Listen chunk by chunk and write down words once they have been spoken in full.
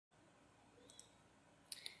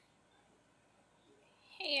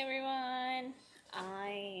Hey everyone,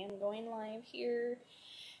 I am going live here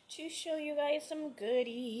to show you guys some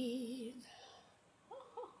goodies.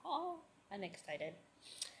 I'm excited,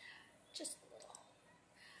 just a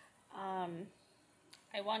little.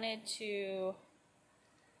 I wanted to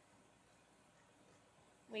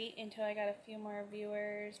wait until I got a few more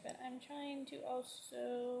viewers, but I'm trying to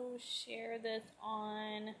also share this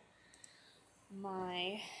on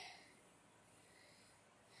my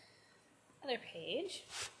other page.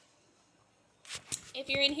 If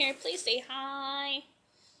you're in here, please say hi.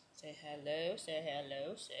 Say hello, say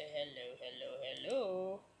hello, say hello, hello,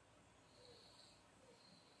 hello.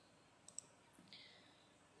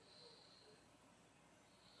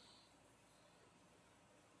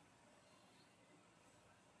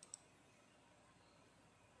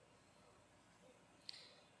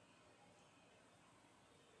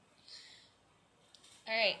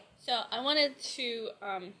 Alright, so I wanted to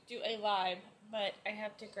do a live, but I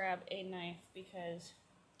have to grab a knife because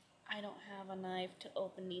I don't have a knife to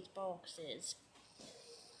open these boxes.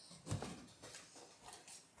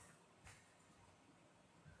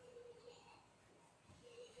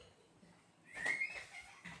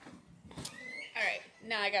 Alright,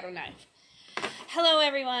 now I got a knife. Hello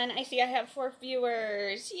everyone, I see I have 4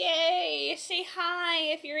 viewers. Yay! Say hi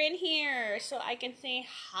if you're in here so I can say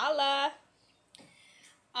holla.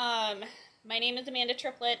 My name is Amanda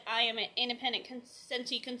Triplett. I am an independent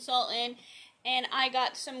Scentsy consultant, and I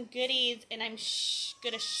got some goodies, and I'm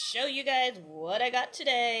gonna show you guys what I got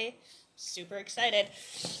today. Super excited.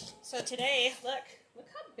 So today, look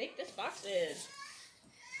how big this box is.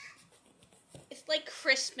 It's like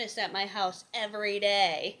Christmas at my house every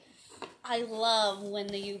day. I love when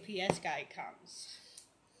the UPS guy comes.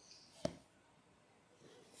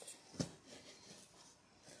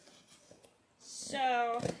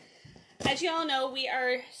 So, as you all know, we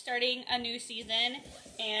are starting a new season,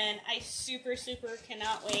 and I super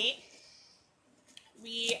cannot wait.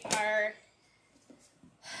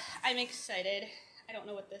 I'm excited. I don't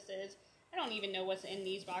know what this is. I don't even know what's in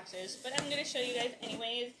these boxes, but I'm going to show you guys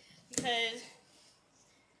anyways, because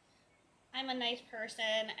I'm a nice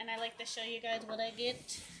person, and I like to show you guys what I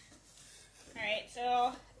get. Alright,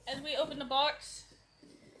 so, as we open the box,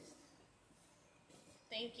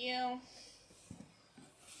 thank you.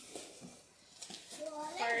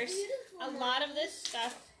 First, a lot of this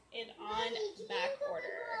stuff is on back order.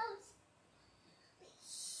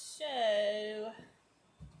 So,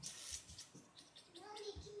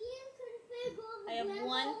 I have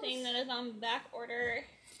one thing that is on back order.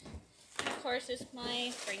 And of course, it's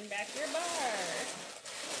my Bring Back Your Bar.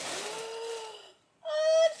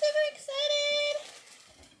 Oh, I'm super excited!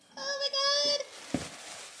 Oh my god!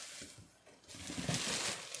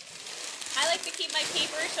 I like to keep my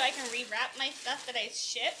paper so I can rewrap my stuff that I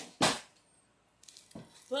ship.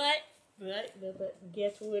 But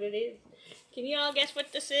guess what it is? Can you all guess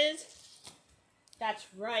what this is? That's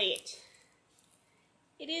right.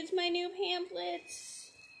 It is my new pamphlets.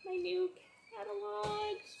 My new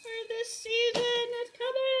catalogs for this season is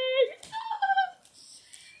coming.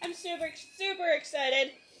 I'm super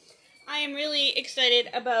excited. I am really excited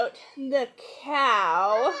about the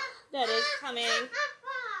cow that is coming.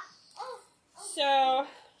 So,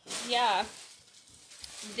 yeah,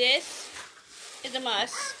 this is a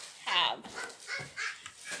must-have.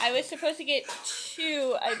 I was supposed to get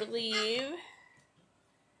 2, I believe.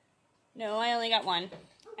 No, I only got 1.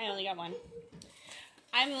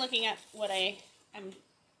 I'm looking at what I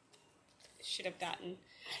should have gotten.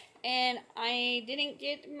 And I didn't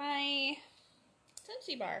get my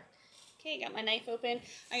Scentsy bar. Okay, got my knife open.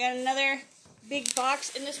 I got another big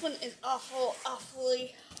box, and this one is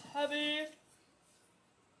awfully heavy.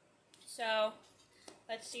 So,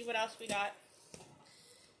 let's see what else we got.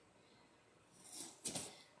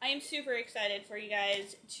 I am super excited for you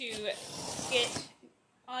guys to get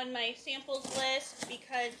on my samples list,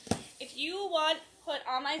 because if you want put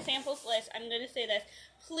on my samples list, I'm going to say this.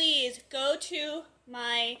 Please go to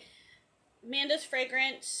my Amanda's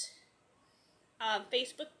Fragrance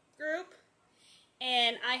Facebook group,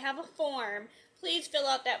 and I have a form. Please fill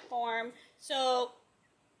out that form so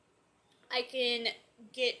I can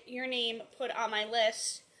get your name put on my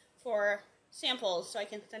list for samples so I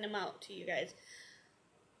can send them out to you guys.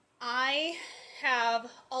 I have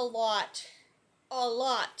a lot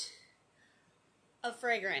of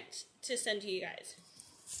fragrance to send to you guys.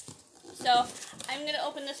 So, I'm going to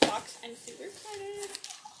open this box. I'm super excited.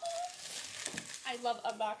 I love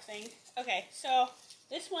unboxing. Okay, so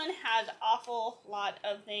this one has an awful lot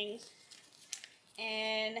of things,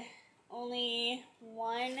 and only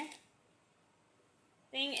one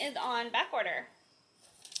thing is on back order.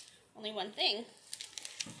 Only one thing.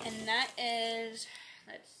 And that is,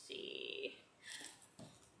 let's see.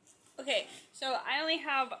 Okay, so I only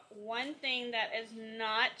have one thing that is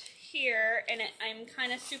not here, and I'm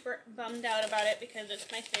kind of super bummed out about it because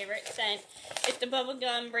it's my favorite scent. It's the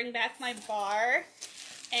Bubblegum Bring Back My Bar,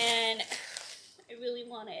 and I really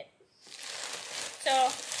want it. So,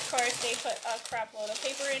 of course, they put a crap load of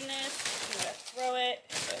paper in this. I'm going to throw it,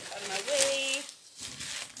 so it's out of my way.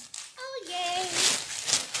 Oh, yay!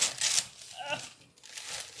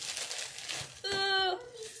 Ooh,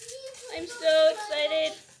 I'm so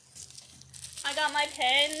excited. I got my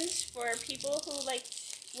pens for people who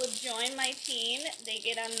would join my team. They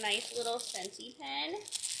get a nice little Scentsy pen.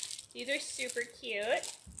 These are super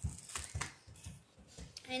cute.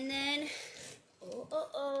 And then,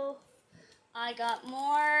 I got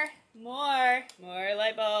more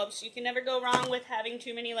light bulbs. You can never go wrong with having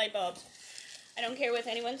too many light bulbs. I don't care what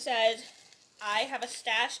anyone says. I have a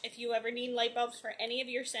stash. If you ever need light bulbs for any of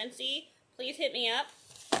your Scentsy, please hit me up.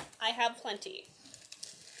 I have plenty.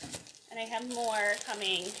 And I have more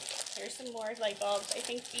coming. There's some more light bulbs. I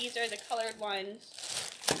think these are the colored ones.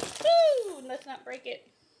 Woo! Let's not break it.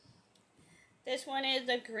 This one is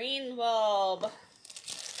a green bulb.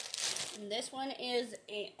 And this one is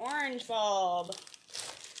an orange bulb.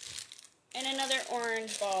 And another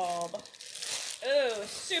orange bulb. Oh,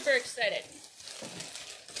 super excited.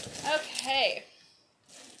 Okay.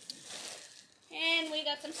 And we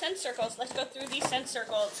got some scent circles. Let's go through these scent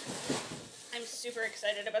circles. I'm super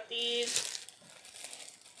excited about these.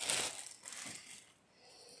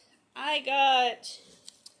 I got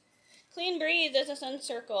Clean Breeze as a scent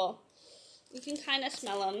circle. You can kind of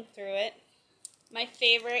smell them through it. My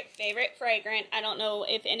favorite fragrant. I don't know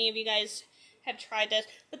if any of you guys have tried this,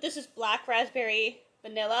 but this is Black Raspberry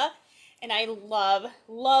Vanilla, and I love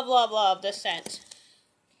this scent.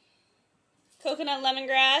 Coconut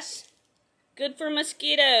Lemongrass, good for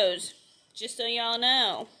mosquitoes, just so y'all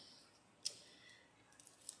know.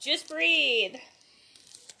 Just Breathe.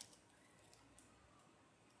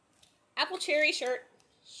 Apple Cherry Strudel,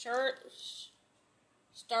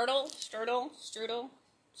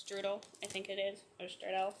 I think it is, or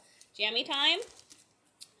Strudel. Jammy Time.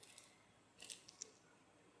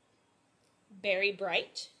 Berry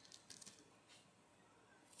Bright.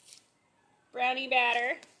 Brownie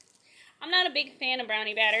Batter. I'm not a big fan of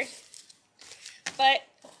brownie batters, but,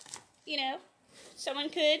 you know, someone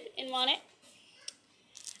could and want it.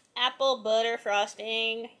 Apple Butter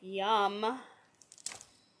Frosting. Yum.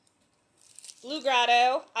 Blue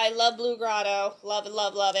Grotto. I love Blue Grotto. Love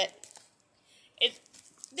it.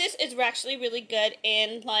 This is actually really good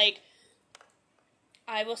in,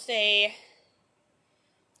 I will say,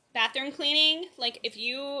 bathroom cleaning. If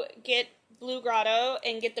you get Blue Grotto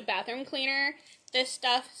and get the bathroom cleaner, this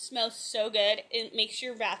stuff smells so good. It makes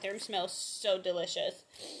your bathroom smell so delicious.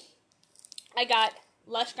 I got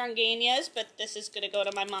Lush Gardenias, but this is going to go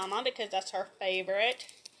to my mama because that's her favorite.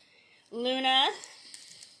 Luna.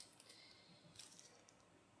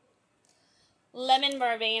 Lemon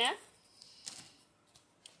Verbena.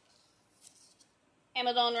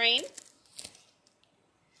 Amazon Rain.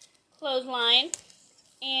 Clothesline.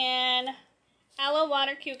 And Aloe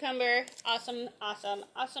Water Cucumber.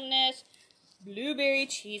 Awesomeness. Blueberry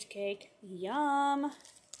Cheesecake. Yum.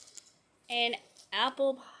 And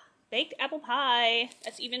baked apple pie.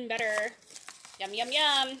 That's even better. Yum, yum,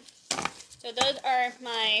 yum. So those are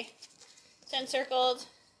my scent circles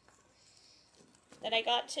that I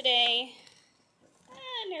got today.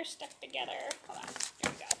 And they're stuck together. Hold on.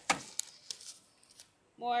 There we go.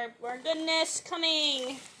 More goodness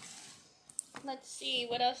coming. Let's see.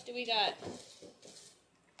 What else do we got?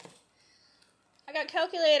 I got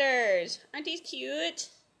calculators. Aren't these cute?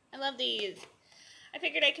 I love these. I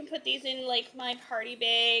figured I can put these in my party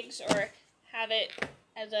bags or have it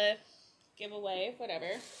as a giveaway,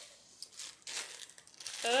 whatever.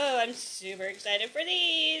 Oh, I'm super excited for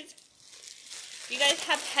these. If you guys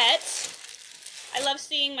have pets, I love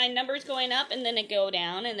seeing my numbers going up and then they go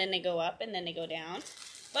down and then they go up and then they go down.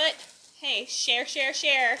 But hey, share.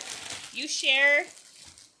 You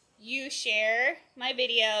share my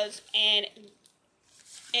videos and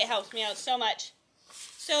it helps me out so much.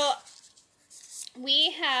 So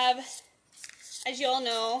we have, as you all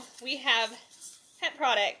know, we have pet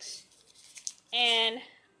products. And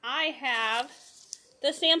I have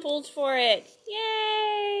the samples for it.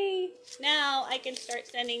 Yay! Now I can start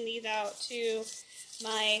sending these out to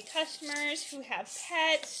my customers who have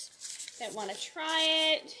pets that want to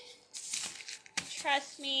try it.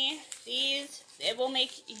 Trust me, it will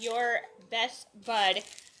make your best bud,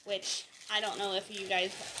 which I don't know if you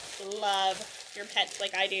guys love your pets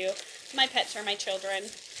like I do. My pets are my children.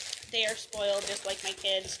 they are spoiled just like my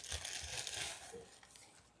kids.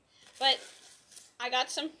 But I got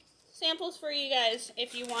some samples for you guys.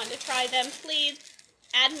 If you want to try them, please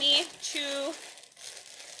add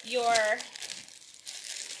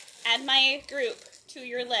my group to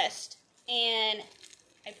your list. And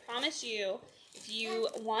I promise you, if you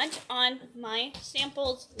want on my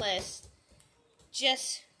samples list,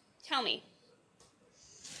 just tell me.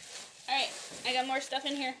 Alright, I got more stuff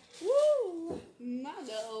in here. Woo! My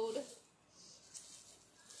God.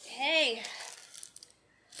 Hey,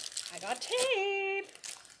 I got tape.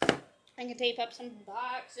 I can tape up some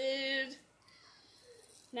boxes.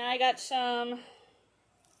 Now I got some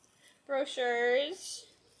brochures,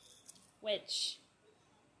 which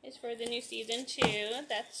is for the new season too.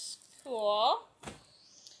 That's cool.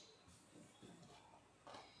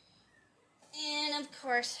 And of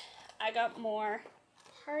course, I got more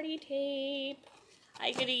party tape.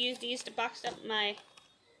 I could have used these to box up my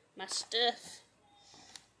stuff.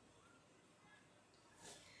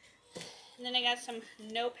 And then I got some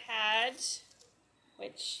notepads,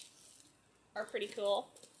 which are pretty cool.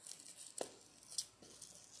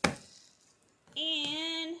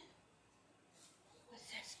 And what's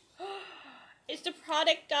this? It's the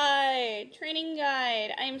product guide, training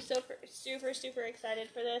guide. I am so super excited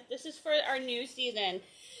for this. This is for our new season.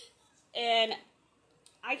 And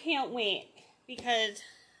I can't wait because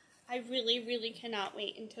I really cannot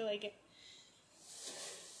wait until I get...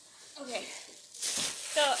 Okay.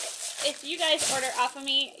 So if you guys order off of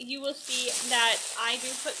me, you will see that I do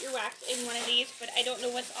put your wax in one of these, but I don't know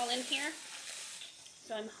what's all in here.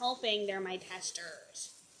 So I'm hoping they're my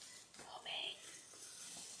testers. Hoping.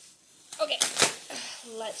 Okay,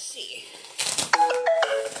 let's see.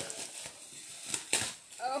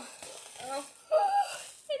 Oh, and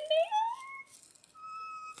they are.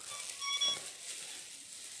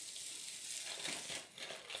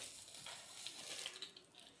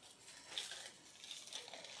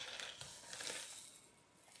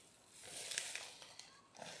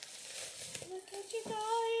 Look at you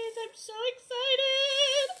guys, I'm so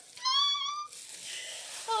excited.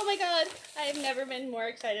 Oh my God, I have never been more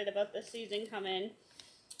excited about this season coming.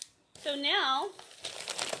 So now,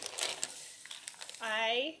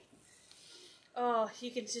 you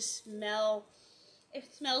can just smell, it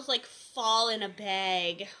smells like fall in a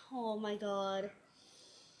bag. Oh my God.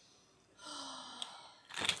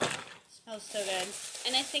 It smells so good.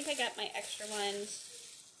 And I think I got my extra ones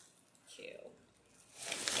too.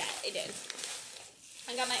 Yeah, I did.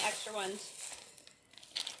 I got my extra ones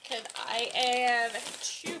because I have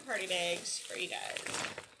 2 party bags for you guys.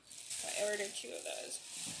 So I ordered 2 of those.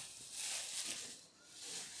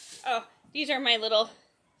 Oh, these are my little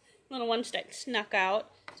ones that snuck out.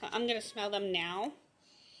 So I'm going to smell them now.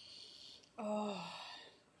 Oh.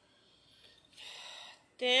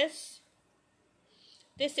 This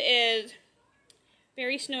is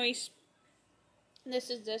very snowy. This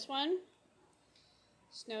is this one.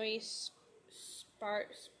 Snowy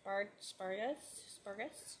Spargus.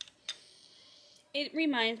 It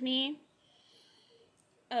reminds me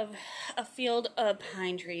of a field of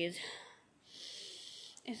pine trees.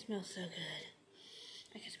 It smells so good.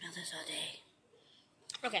 I could smell this all day.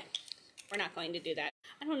 Okay, we're not going to do that.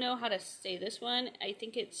 I don't know how to say this one. I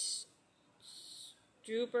think it's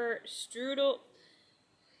Stuber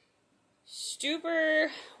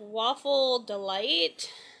Waffle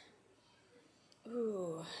Delight.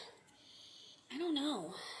 Ooh, I don't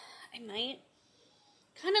know. I might.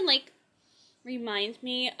 Kind of like reminds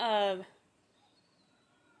me of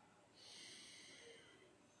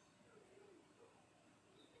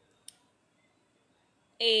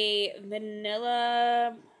a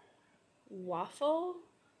vanilla waffle.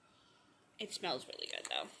 It smells really good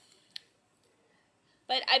though.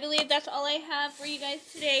 But I believe that's all I have for you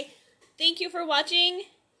guys today. Thank you for watching.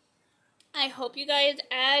 I hope you guys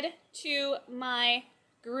add to my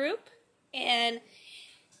group, and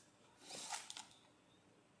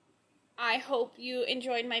I hope you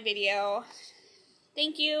enjoyed my video.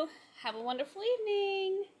 Thank you. Have a wonderful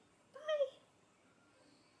evening.